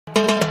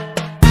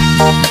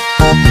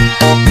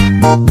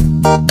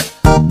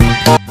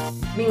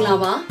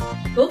Minglava,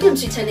 Go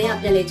Chemistry Channel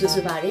up the latest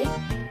about it.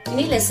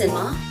 In lesson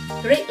ma,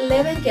 grade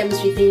 11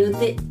 chemistry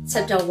the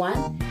chapter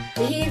 1,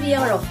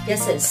 behavior of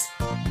gases.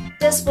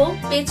 Test book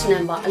page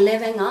number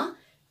 11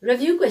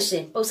 review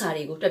question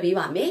posari go to be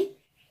me.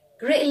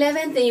 Grade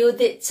 11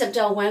 the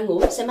chapter 1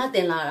 go, Sema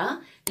Tenlara,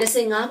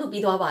 lesson go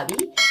be babi,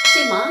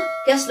 Sima,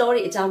 gas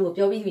lorry exam go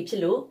be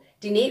pillow,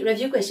 Dine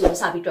review question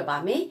sabi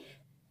to me.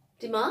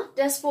 Tima,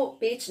 test book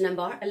page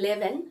number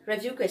 11,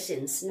 review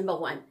questions number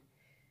 1.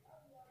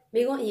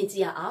 Megon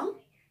India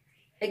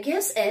a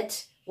gas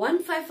at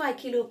 155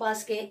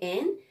 kilopascal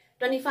and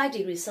 25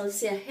 degrees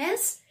Celsius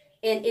has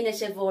an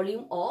initial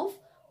volume of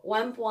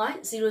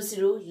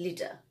 1.00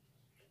 liter.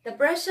 The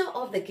pressure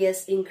of the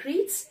gas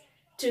increases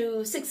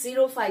to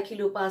 605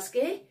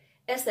 kilopascal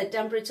as the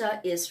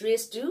temperature is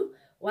raised to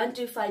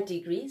 125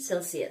 degrees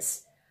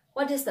Celsius.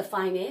 What is the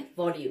final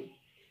volume?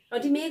 Now,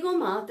 the Megon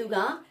ma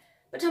tuga,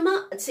 but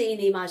ama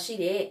achini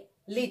mashide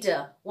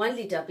liter 1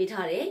 liter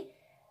pitare.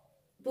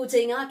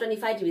 Putinga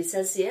 25 degrees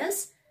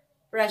Celsius,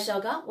 pressure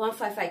ga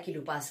 155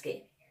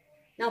 kilopascal.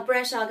 Now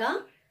pressure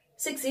ga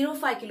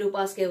 605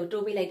 kilopascal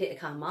to be like the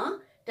kama,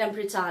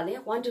 temperature le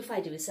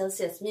 125 degrees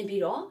Celsius min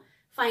biro,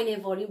 final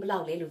volume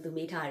blau le lu tu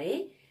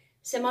metare.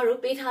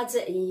 Semaru beta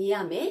jet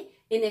yame,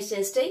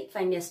 initial state,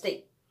 final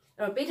state.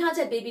 Or beta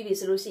jet baby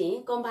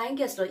solution, combine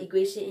gas law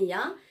equation in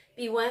ya,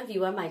 P1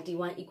 V1 by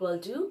T1 equal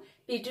to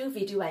P2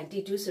 V2 by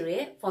T2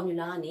 sure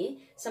formula ni,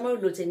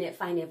 semaru lutine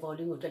final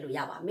volume to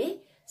yaba me.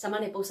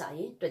 Samane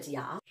posai to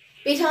jia.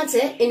 Beta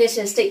jet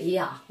initial state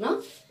ya,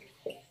 no?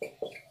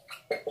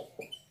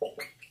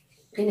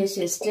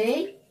 Initial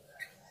state.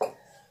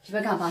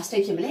 Jibaka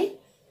state chimney.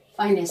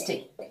 Final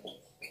state.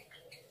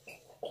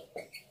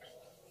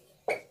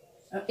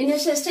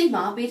 Initial state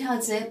ma beta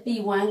jet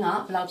P1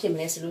 ga blau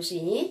chimney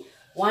solution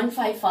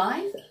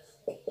 155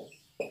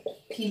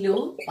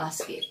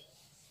 kilopascal.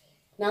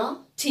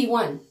 Now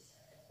T1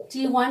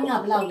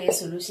 ga blau le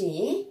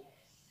solution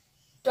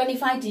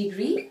 25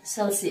 degrees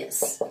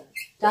Celsius.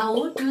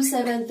 Down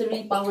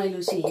 273 power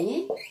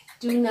Lucy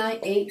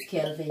 298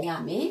 Kelvin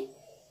yame.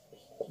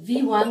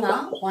 V1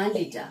 1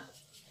 liter.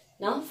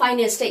 Now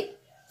final state.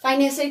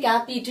 Final state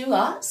ga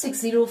P2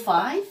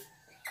 605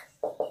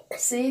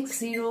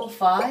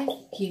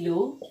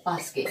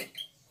 kilopascal.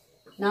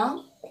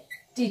 Now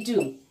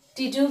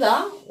T2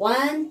 ga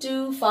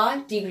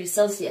 125 degrees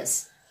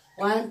Celsius.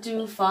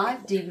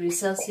 125 degrees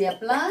Celsius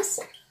plus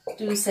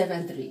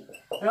 273.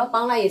 Rồi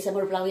bao này sẽ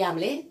một bao nhiêu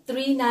vậy?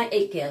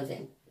 398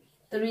 Kelvin.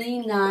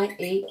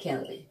 398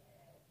 Kelvin.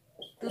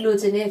 Tu lúc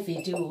này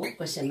video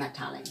có xem mặt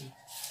thằng này.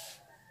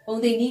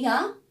 Ông thấy gì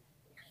cả?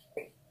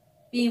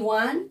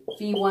 P1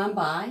 V1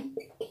 by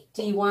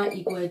T1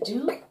 equal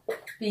to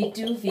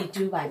P2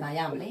 V2 by bao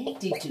nhiêu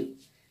T2.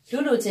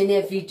 Tu lúc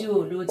này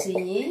video lúc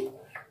này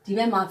đi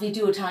bên mà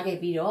video thằng cái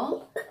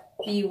video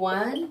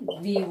P1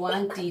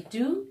 V1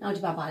 T2 nào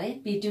đi bao nhiêu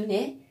P2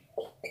 này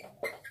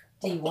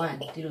T1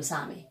 đi lúc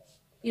sao vậy?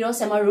 Iro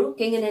samaru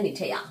kingen ni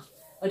thea.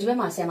 Or dibe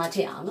ma sama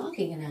thea no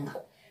kingen nga.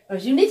 Or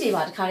unit de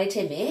ba takha le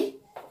the me.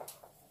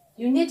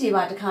 Unit de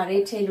ba takha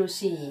le the lo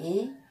shi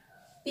yin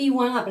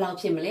P1 ga blau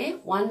phit male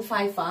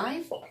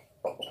 155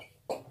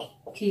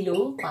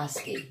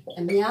 kilopascal.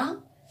 Amya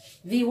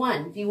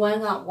V1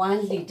 ga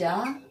 1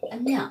 liter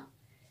amya.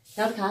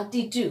 Now takha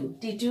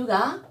T2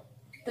 ga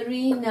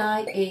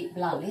 398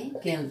 blau le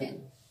Kelvin.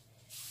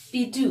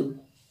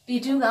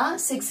 P2 ga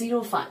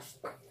 605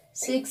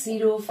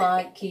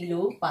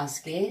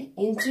 kilopascal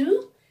into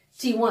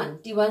T1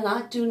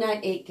 ga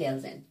 298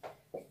 Kelvin.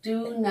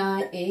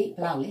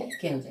 298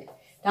 Kelvin.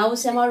 Now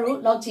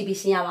samaru log TB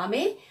sin ya ba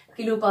me.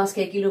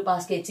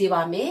 Kilopascal ji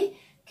ba me.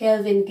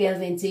 Kelvin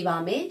ji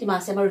ba me. Di ma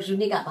samaru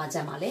unit ga ba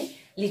jan ma le.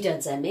 Liter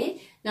jan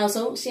me. Now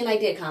so sin like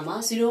the akha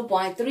ma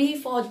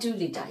 0.342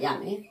 liter ya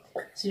me.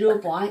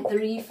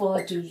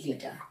 0.342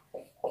 liter.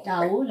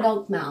 Da wo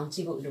log ma aung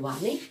ji phot lo ba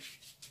me.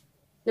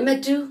 Number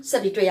 2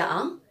 set bi twet ya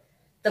aung.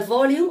 The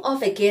volume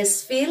of a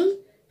gas filled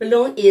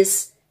balloon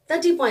is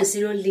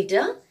 30.0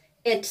 liter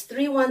at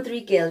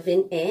 313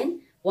 Kelvin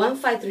and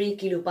 153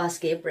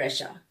 kilopascal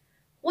pressure.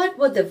 What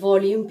would the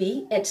volume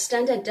be at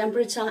standard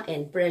temperature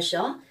and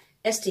pressure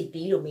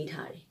STP lo meet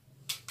hari?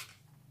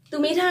 To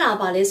meet har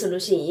abale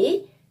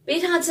solution,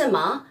 beta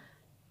chama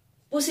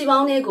pusi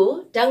bound ne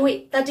go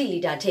dangwit 30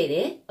 liter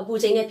the apu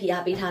chain ne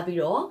pia beta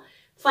biro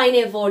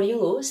final volume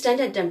go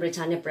standard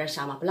temperature and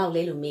pressure ma blau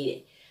le lo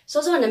meet.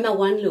 So number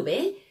 1 lo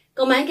be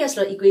combined gas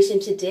law equation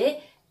ဖြစ်တဲ့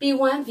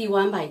P1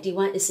 V1 by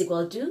T1 is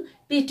equal to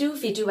P2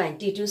 V2 by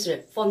T2 ဆိုတဲ့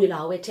formula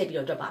ကိုပဲထည့်ပြီး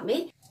တော့တွက်ပါမ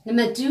ယ်။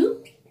 Number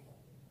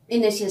 2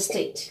 initial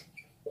state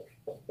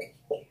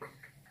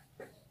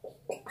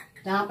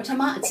ဒါပထ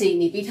မအခြေအ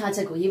နေပေးထားချ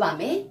က်ကိုရေးပါ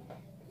မယ်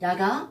။ဒါ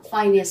က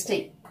final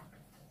state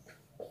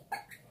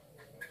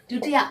ဒု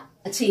တိယ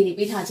အခြေအနေ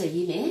ပေးထားချက်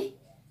ရေးမယ်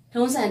။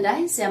ထုံးစံတို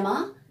င်းဆရာမ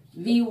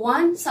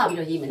V1 စပြီး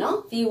တော့ရေးမယ်နော်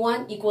။ V1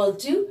 equal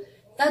to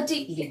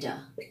 30 liter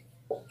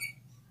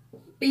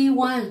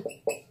P1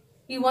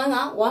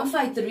 ga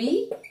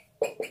 153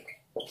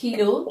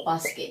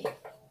 kilopascal.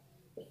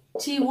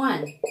 T1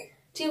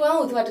 T1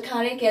 ကိုသူကတခါ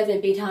တည်း Kelvin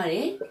ပေးထားတ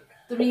ယ်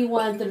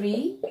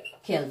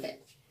313 Kelvin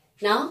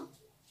now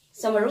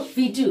စမတို့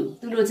V2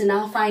 သူလိုချင်တာ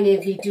final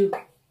V2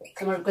 စ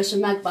မတို့ question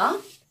mark ပါ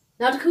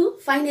နောက်တစ်ခု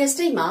final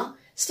state မှာ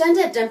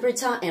standard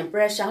temperature and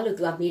pressure လို့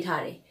သူကမေး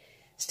ထားတယ်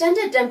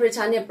standard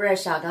temperature နဲ့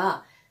pressure က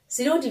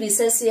0 degree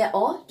Celsius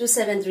or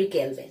 273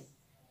 Kelvin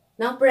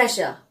now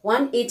pressure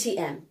 1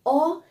 atm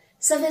or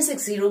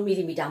 760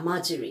 millimeter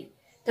mercury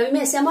ဒါပေ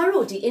မဲ့ဆရာမ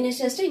တို့ဒီ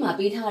initial state မှာ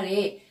ပေးထား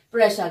တဲ့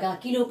pressure က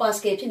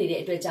kilopascal ဖြစ်နေ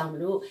တဲ့အတွက်ကြောင့်မ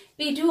လို့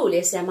P2 ကိုလ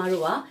ည်းဆရာမ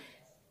တို့က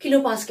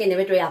kilopascal နဲ့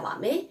ပဲတွဲရပါ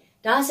မယ်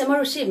ဒါဆရာမ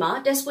တို့ရှေ့မှာ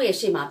test book ရဲ့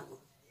ရှေ့မှာ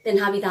သင်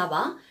ထားပြီးသား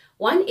ပါ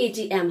1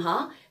 atm ဟာ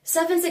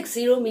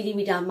760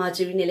 millimeter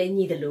mercury နဲ့လည်း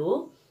ညီတယ်လို့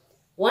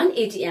1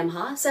 atm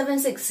ဟာ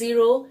760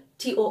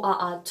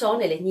 torr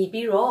နဲ့လည်းညီ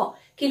ပြီးတော့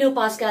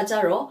kilopascal ကျ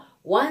တော့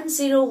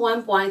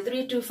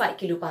101.325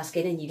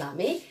 kilopascal နဲ့ညီပါ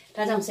မယ်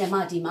ဒါကြောင့်ဆရာမ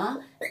ဒီမှာ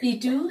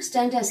P2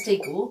 standard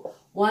state ကို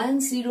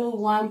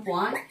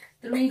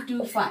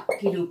101.325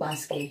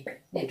 kilopascal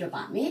နဲ့တွက်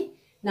ပါမယ်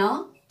နောက်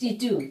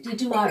T2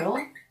 က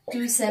တော့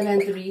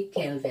273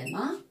 Kelvin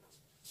မှာ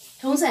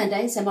ထုံးစံအ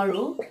တိုင်းဆရာမ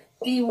တို့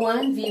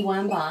P1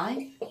 V1 by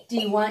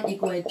T1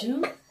 equal to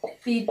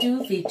P2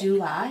 V2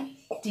 by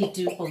T2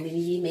 ပုံ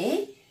လေးရေးမယ်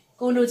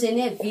ကိုလိုချင်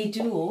တဲ့ V2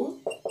 ကို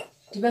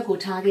ဒီဘက်ကို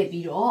ထားခဲ့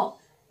ပြီးတော့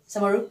ဆရာ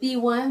မတို့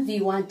P1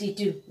 V1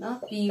 T2 เนาะ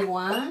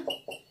P1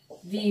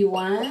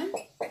 V1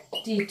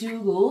 T2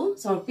 ကို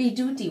ဆရာတို့ P2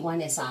 T1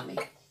 နဲ့စာမယ်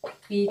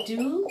P2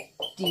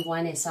 T1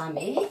 နဲ့စာမ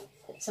ယ်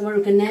ဆရာမ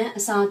တို့ကဏ္ဍ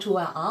အစားထိုး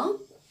ရအောင်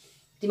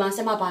ဒီမှာဆ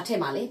ရာမဘာထ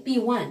ည့်မှာလဲ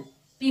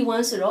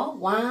P1 ဆိုတော့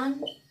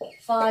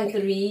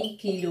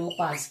153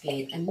 kilopascal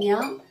အ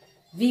မြောက်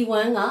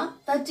V1 က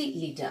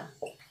30 liter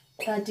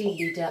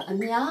အ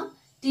မြောက်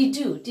T2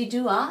 က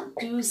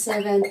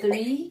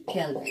273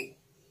 Kelvin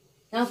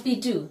now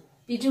P2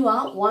 က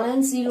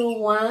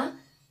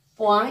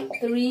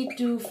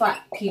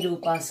101.325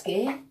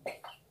 kilopascal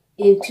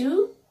into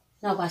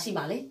နောက်ပါရှိ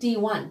ပါလေ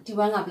T1 ကဘ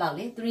ယ်လောက်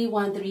လဲ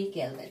313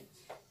 Kelvin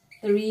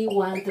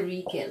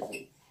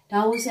ဒါ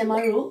ကိုဆရာမ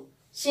တို့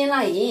ရှင်း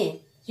လိုက်ရင်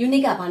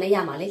unit ကဘာနဲ့ရ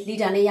မှာလဲ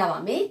liter နဲ့ရပါ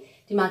မယ်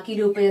ဒီမှာ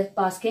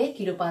kilopascal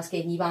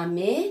ညီပါမ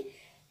ယ်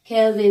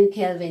Kelvin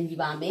ညီ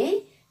ပါမယ်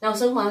နောက်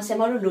ဆုံးမှာဆရာ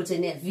မတို့လိုချ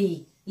င်တဲ့ V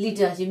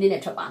liter unit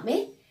နဲ့ထွက်ပါမ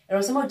ယ်အဲ့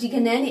တော့ဆရာမတို့ဒီက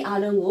ဏ္ဍတွေ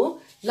အားလုံးကို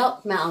log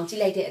မှန်အောင်ကြ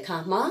ည့်လိုက်တဲ့အခါ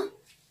မှာ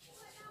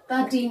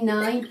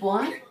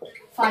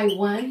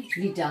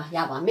39.51 liter ရ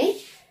ပါမယ်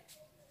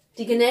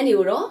ဒီကဏ္ဍတွေ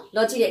ကိုတော့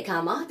log ကြည့်တဲ့အခါ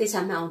မှာသေချာ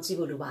မှန်အောင်ကြည့်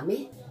ဖို့လိုပါမ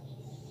ယ်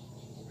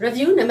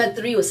review number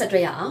 3ကိုဆက်တွ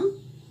က်ရအောင်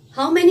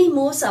how many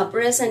moles are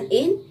present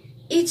in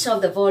each of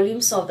the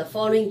volumes of the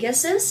following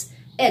gases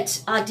at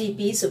RTP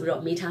ဆိုပြီး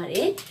တော့မေးထားတ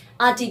ယ်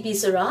RTP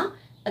ဆိုတာ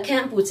အခ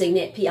န်းအပူချိန်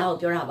နဲ့ဖိအားကို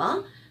ပြောတာပါ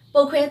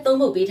ပုတ်ခွဲ3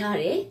ပုတ်ပေးထား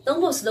တယ်3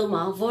ပုတ်စလုံး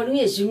မှာ volume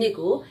ရဲ့ unit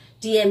ကို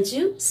dmg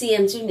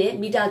cmg နဲ့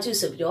meter cube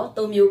ဆိုပြီးတော့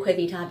3မျိုးခွဲ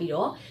ပေးထားပြီး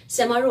တော့ဆ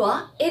ရာမတို့က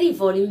အဲ့ဒီ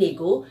volume တွေ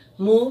ကို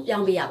mole ပြော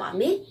င်းပေးရပါ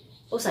မယ်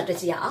ဥစ္စာတွက်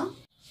ကြည့်ရအောင်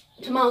ပ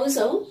ထမဦး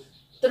ဆုံး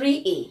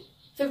 3a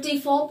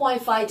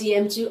 54.5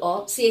 dmg of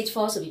ch4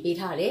 ဆိုပြီးပေး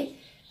ထားတယ်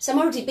ဆရာမ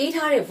တို့ဒီပေး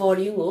ထားတဲ့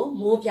volume ကို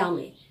mole ပြောင်းမ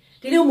ယ်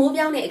ဒီလို mole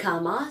ပြောင်းတဲ့အခါ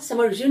မှာဆရာမ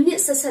တို့ unit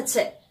ဆက်ချ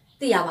က်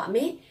သိရပါမ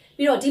ယ်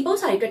ပြီးတော့ဒီပုံ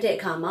စံတွေတွက်တဲ့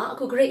အခါမှာအ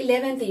ခု grade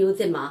 11 သင်ရိုး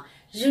သစ်မှာ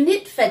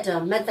unit factor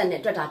method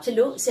နဲ့တွက်တာဖြစ်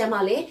လို့ဆရာမ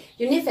လည်း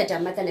unit factor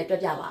method နဲ့တွ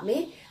က်ပြပါမ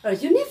ယ်အဲ့တော့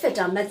unit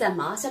factor method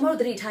မှာဆရာမတို့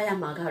သတိထားရ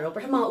မှာကတော့ပ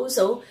ထမဦး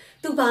ဆုံး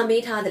သူဗာ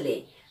မေးထားတယ်လေ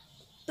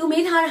သူ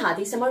မေးထားတဲ့ဟာ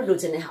ဒီဆရာမတို့လို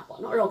ချင်တဲ့ဟာပေါ့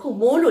နော်အဲ့တော့အခု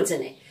mole လိုချ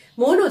င်တယ်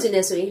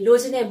ဆိုရင်လို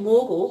ချင်တဲ့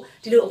mole ကို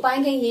ဒီလိုအပို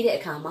င်းကိန်းရေးတဲ့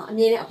အခါမှာအ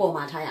မြဲတမ်းအပေါ်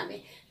မှာထားရမ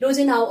ယ်လိုချ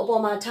င်တာကိုအ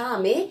ပေါ်မှာထားရ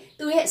မယ်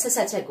သူရဲ့ဆ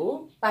က်ချက်ကို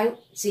ပိုင်း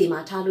စီမှာ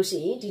ထားလို့ရှိ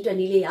ရင်ဒီအတွက်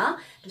နည်းလေးဟာ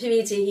တဖြည်းဖြ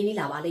ည်းချင်းရင်းနှီး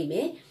လာပါလိမ့်မ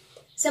ယ်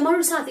ဆရာမ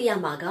တို့စသိရ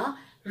မှာက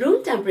room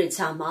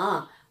temperature မှာ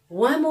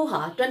1 mole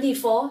ဟာ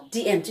24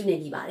 dm2 နဲ့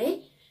ညီပါတယ်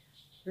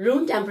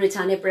room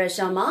temperature နဲ့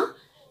pressure မှာ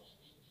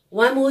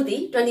1 mole သ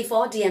ည်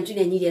24 dm2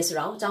 နဲ့ညီတယ်ဆို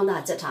တော့အကြောင်း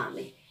သားချက်ထားရမ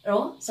ယ်အဲ့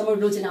တော့ဆရာမ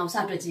တို့လိုချင်အောင်စ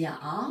တွက်ကြည့်ရ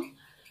အောင်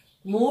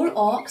mole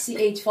of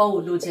ch4 ကို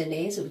လိုချင်တ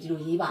ယ်ဆိုပြီးဒီ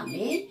လိုရေးပါမ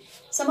ယ်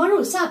ဆရာမ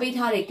တို့စပေး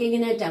ထားတဲ့ကိန်းဂ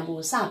ဏန်းတန်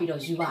ဖိုးစပြီး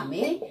တော့ယူပါမ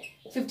ယ်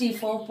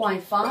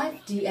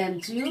54.5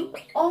 dm2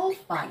 of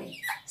ပါတယ်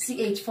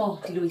ch4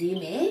 ဒီလိုရေး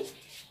မယ်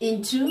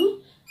into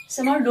ဆ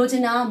ရာမတို့လိုချ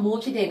င်တာမိုး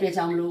ဖြစ်တဲ့အတွက်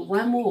ကြောင့်မလို့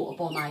1 mole ကိုအ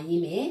ပေါ်မှာ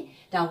ရေးမယ်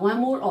ဒါ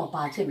1 mole of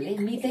ပါဖြစ်မလဲ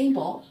methane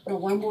ပေါ့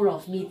1 mole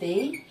of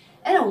methane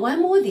အဲ့တော့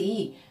1 mole ဒီ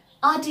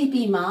RTP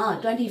မှာ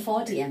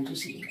24 dm2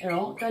 ရှိတယ်အဲ့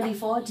တော့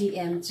24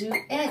 dm2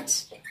 at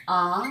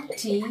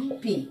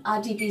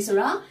RTP ဆို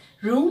တာ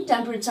room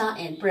temperature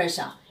and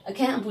pressure အခ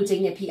န်းအပူချိ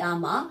န်နဲ့ဖိအား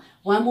မှာ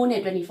1 mole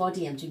နဲ့24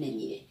 dm2 နဲ့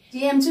ညီတယ်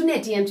dm2 နဲ့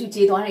dm2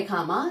 ကျေသွားတဲ့အခါ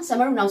မှာဆရာ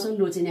မတို့နောက်ဆုံး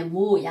လိုချင်တဲ့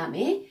mole ကိုရမ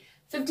ယ်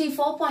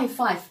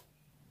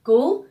 54.5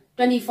 ကို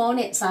24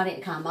နဲ့စားတဲ့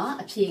အခါမှာ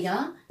အဖြေက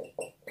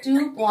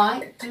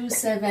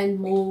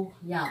 2.27 mole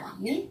ရပါ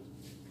မယ်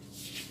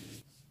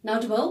နော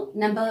က်တစ်ပုဒ်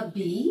number B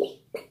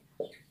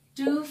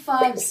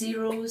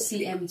 250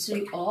 cm2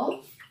 of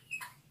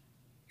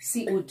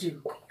CO2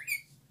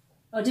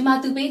 ဒီမှာ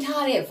သူပေး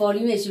ထားတဲ့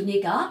volume ရဲ့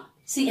unit က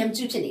cm2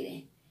 ဖြစ်နေတ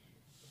ယ်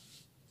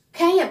ခ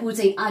န်းရဲ့ပူ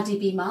ချိန်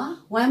RTP မှာ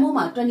1 mole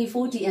မှာ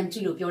24 dm2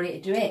 လို့ပြောတဲ့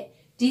အတွက်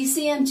ဒီ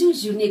cm2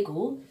 unit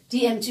ကို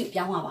dm2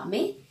 ပြောင်းရပါမ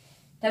ယ်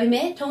ဒါပေ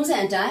မဲ့ထုံးစံ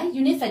အတိုင်း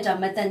unit factor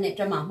method နဲ့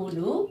တွက်မှာမို့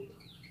လို့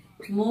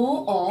mole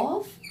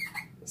of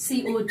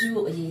CO2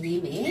 ကိုအရင်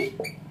ရေးမယ်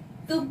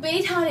သူ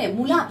ပေးထားတဲ့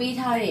မူလပေး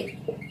ထားတဲ့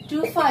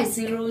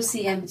250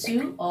 cm2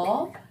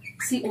 of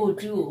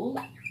CO2 ကို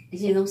အ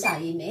ရင်ဆုံးစာ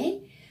ရေးမယ်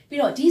ပြီး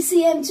တော့ဒီ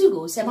cm2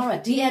 ကိုဆရာမတို့က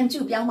dm2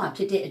 ပြောင်းမှာ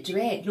ဖြစ်တဲ့အတွ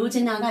က်လိုချ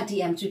င်တာက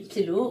dm2 ဖြ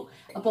စ်လို့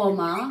အပေါ်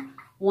မှာ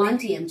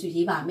1 dm2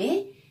 ရေးပါမယ်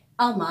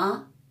အောက်မှာ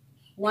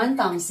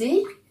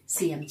1000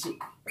 cm2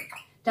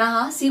 ဒါ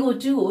ဟာ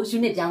CO2 ကို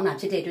unit ပြောင်းတာ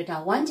ဖြစ်တဲ့အတွက်ဒါ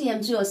1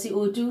 dm2 ကို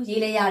CO2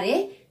 ရေးလဲရတ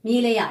ယ်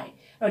မြေးလဲရတယ်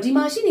အဲ့တော့ဒီ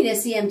မှာရှိနေတဲ့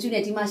cm2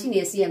 နဲ့ဒီမှာရှိနေ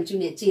တဲ့ cm2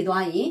 နဲ့ခြေ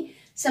သွားရင်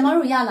ဆရာမ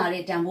တို့ရလာ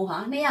တဲ့တန်ဖိုးဟာ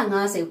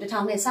250ကို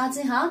1000နဲ့စားခြ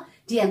င်းဟာ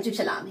dm2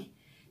 ဖြစ်လာမယ်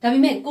ဒါပေ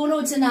မဲ့ကို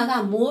လိုချင်တာက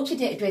mole ဖြစ်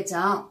တဲ့အတွက်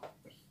ကြောင့်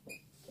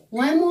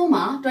1 mole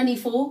မှာ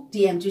24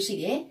 dm2 ရှိ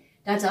တယ်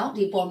ဒါကြောင့်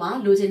ဒီပေါ်မှာ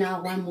လိုချင်တာ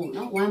1 mole เน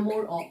าะ1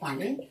 mole of ပါ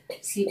လေ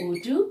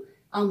CO2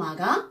 အောက်မှာ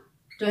က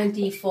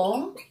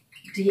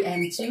24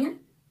 dm2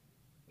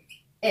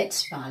 H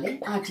ပါလေ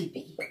RTP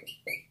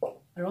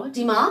အဲ့တော့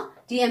ဒီမှာ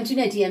dm2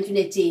 နဲ့ dm2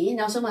 နဲ့ကြည့်ရင်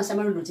နောက်ဆုံးမှာဆရာမ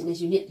တို့လိုချင်တဲ့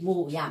unit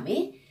mole ရမ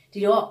ယ်ဒီ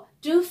တော့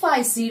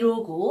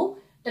250ကို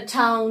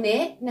1000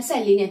နဲ့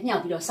24နဲ့မြှော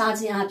က်ပြီးတော့စား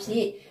ခြင်းအဖြ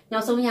စ်နော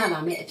က်ဆုံးရလာ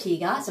မယ့်အဖြေ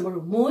ကကျွန်တော်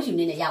တို့ mole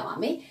unit နဲ့ရပါ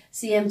မယ်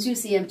cm2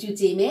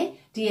 ကြည့်မယ်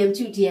dm2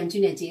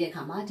 နဲ့ကြည့်တဲ့အ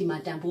ခါမှာဒီမှာ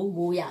တန်ဖိုး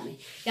mole ရမယ်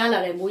ရလာ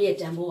တဲ့ mole ရဲ့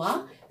တန်ဖိုးဟာ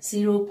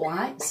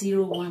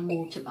 0.01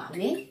 mole ဖြစ်ပါမ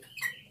ယ်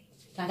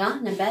ဒါက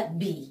နံပါတ်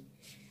B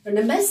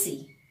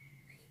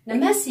နံ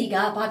ပါတ် C က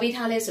ဘာပေး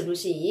ထားလဲဆို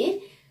လို့ရှိရင်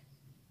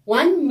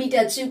1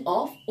 meter cube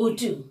of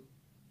O2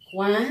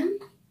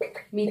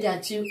 1 meter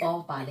cube of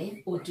ပါလေ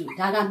O2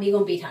 ဒါကမိ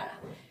ကုံးပေးထားတာ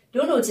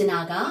တို့လိုချင်တာ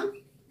က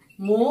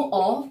mole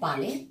of ပါ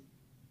လေ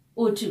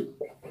O2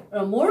 အဲ့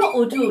တော့ mole of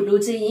O2 ကိုလို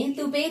ချင်ရင်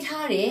သူပေး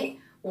ထားတဲ့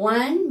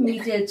1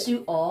 meter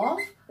cube of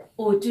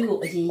O2 ကို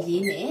အရင်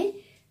ရေးမယ်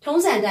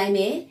ထုံးစံအတိုင်း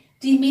ပဲ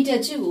ဒီ meter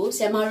cube ကိုဆ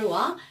ရာမတို့က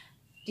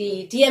ဒီ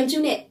dm2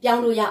 နဲ့ပြော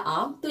င်းလို့ရအော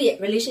င်သူ့ရဲ့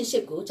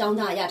relationship ကိုကျောင်း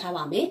သားရထား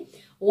ပါမယ်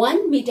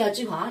1 meter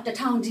cube ဟာ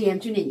1000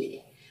 dm2 နဲ့ညီတ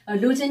ယ်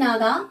လိုချင်တာ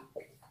က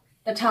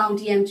1000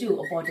 dm2 ကို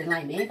အပေါ်တင်လို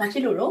က်မယ်ဘာဖြ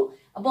စ်လို့တော့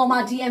အပေါ်မှာ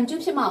dm2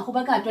 ဖြစ်မှဟိုဘ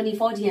က်က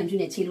24 dm2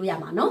 နဲ့ခြေလို့ရ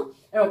မှာเนาะ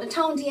အဲ့တော့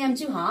1000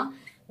 dm2 ဟာ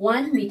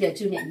1 meter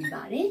cube နဲ့ညီ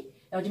ပါတယ်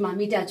အဲ့တော့ဒီမှာ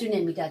meter cube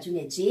နဲ့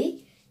ခြေ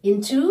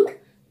into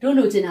တို့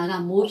လိုချင်တာက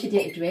mole ဖြစ်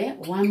တဲ့အတွက်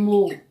1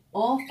 mole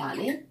of ပါ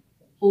လေ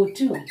O2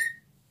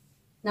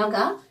 နောက်က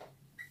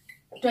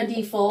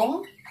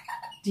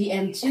24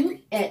 dm2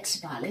 at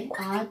ပါလေ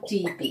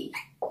RTP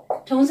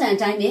ထုံးစံအ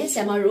တိုင်းပဲဆ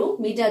ရာမတို့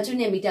meter cube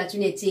နဲ့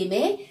ကြည့်မ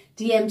ယ်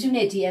dm2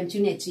 နဲ့ကြည့်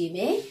မ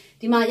ယ်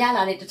ဒီမှာရ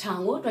လာတဲ့1000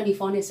ကို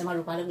24နဲ့ဆရာမ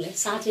တို့ဘာလုပ်လဲ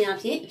စားခြင်းအ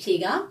ဖြစ်အဖြေ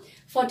က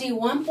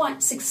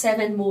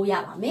 41.67 mole ရ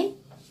ပါမယ်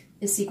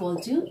is equal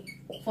to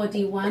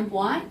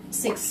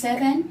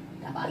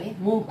 41.67 ဒါပါလေ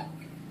mole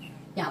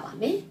ရပါ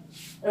မယ်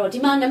အဲ့တော့ဒီ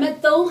မှာနံပါတ်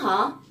3ဟာ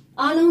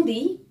အားလုံးဒီ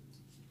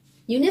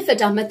unit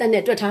factor method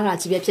နဲ့တွက်ထားတာ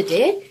ကြီးပဲဖြစ်တ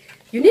ယ်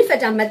unit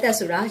factor method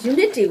ဆိုတာ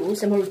unit တွေကို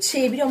ဆရာမတို့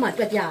ခြေပြီးတော့မှ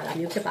တွက်ပြရတာ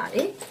မျိုးဖြစ်ပါတ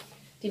ယ်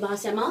ဒီမှာ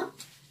ဆရာမ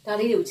ဒါ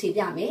လေးတွေကိုခြေ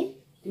ပြမယ်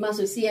ဒီမှာ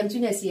ဆို cm2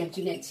 နဲ့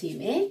ခြေ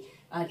မယ်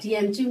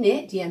dm2 နဲ့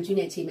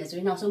ခြေမယ်ဆိုရ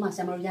င်နောက်ဆုံးမှာဆ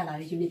ရာမတို့ရလာ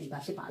တဲ့ unit တွေပါ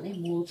ဖြစ်ပါလေ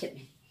mole ဖြစ်မ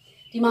ယ်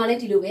ဒီမှာလည်း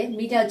ဒီလိုပဲ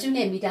meter cube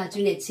နဲ့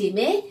ခြေမ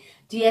ယ်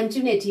dm2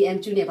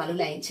 နဲ့ဘာလို့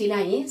လိုက်ရင်ခြေ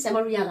လိုက်ရင်ဆရာမ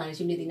တို့ရလာတဲ့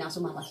unit တွေနောက်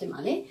ဆုံးမှာပါဖြစ်မှာ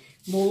လေ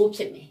mole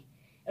ဖြစ်မယ်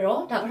အဲ့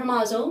တော့ဒါပထမ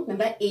ဆုံးနံ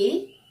ပါတ် A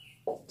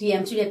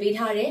dm2 နဲ့ပေး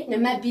ထားတယ်နံ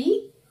ပါတ် B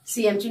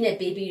cm2 နဲ့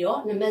ပေးပြီးတော့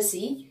နံပါတ် C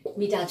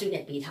meter cube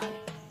နဲ့ပေးထားတယ်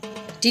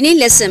ဒီနေ့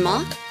lesson မှာ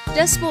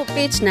textbook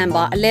page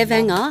number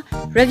 11က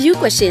review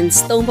questions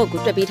 3 ပုဒ်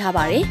ကိုတွက်ပေးထား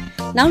ပါတယ်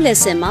နောက်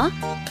lesson မှာ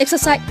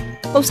exercise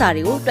ပုဒ်စာ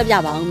တွေကိုတွက်ပြ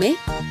ပါအောင်မယ်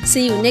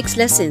see you next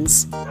lessons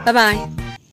bye bye